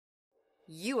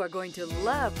You are going to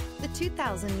love the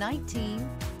 2019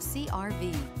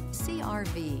 CR-V.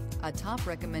 CR-V, a top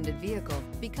recommended vehicle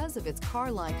because of its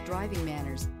car-like driving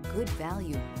manners, good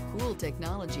value, cool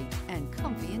technology, and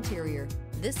comfy interior.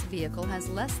 This vehicle has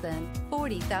less than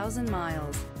 40,000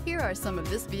 miles. Here are some of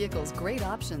this vehicle's great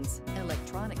options: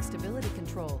 electronic stability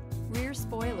control, rear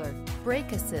spoiler,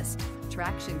 brake assist,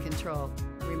 traction control,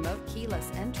 remote keyless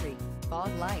entry,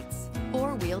 fog lights,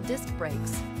 four-wheel disc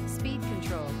brakes, speed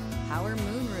control, power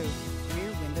moonroof, rear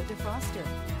window defroster.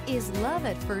 Is love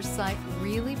at first sight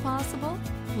really possible?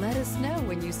 Let us know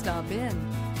when you stop in.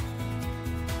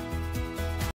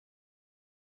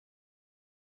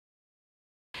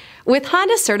 With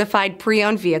Honda certified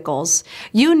pre-owned vehicles,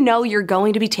 you know you're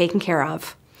going to be taken care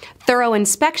of. Thorough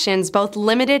inspections, both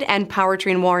limited and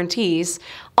powertrain warranties,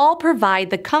 all provide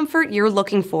the comfort you're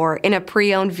looking for in a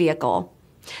pre-owned vehicle.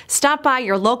 Stop by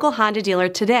your local Honda dealer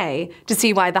today to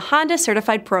see why the Honda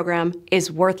certified program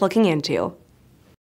is worth looking into.